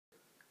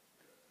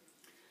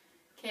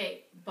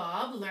Okay,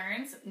 Bob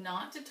learns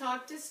not to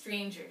talk to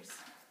strangers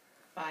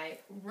by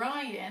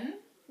Ryan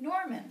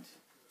Normand.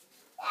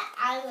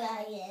 I'm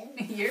Ryan.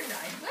 You're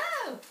Ryan.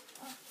 Wow!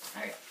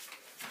 All right,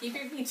 keep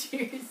your feet to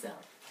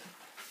yourself.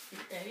 You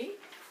ready?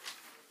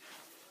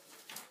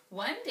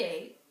 One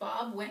day,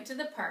 Bob went to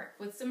the park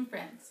with some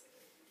friends.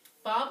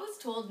 Bob was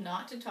told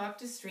not to talk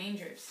to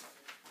strangers.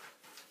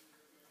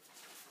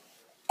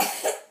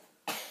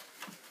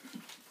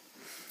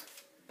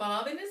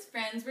 Bob and his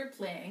friends were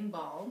playing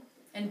ball,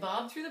 and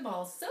Bob threw the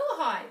ball so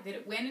high that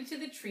it went into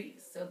the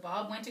trees, so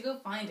Bob went to go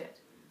find it.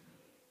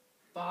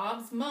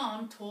 Bob's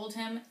mom told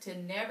him to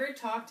never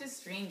talk to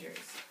strangers.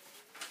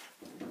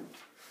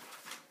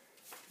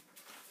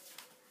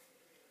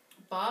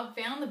 Bob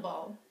found the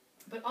ball,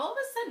 but all of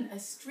a sudden a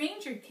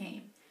stranger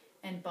came,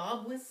 and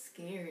Bob was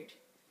scared.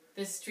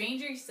 The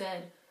stranger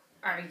said,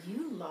 "Are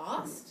you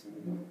lost?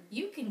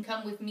 You can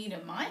come with me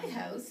to my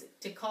house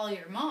to call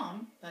your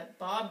mom," but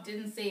Bob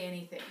didn't say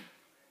anything.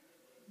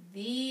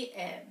 The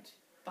end.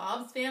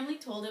 Bob's family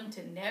told him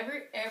to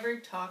never ever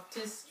talk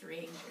to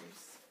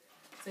strangers.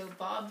 So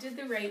Bob did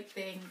the right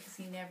thing because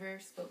he never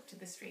spoke to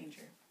the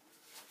stranger.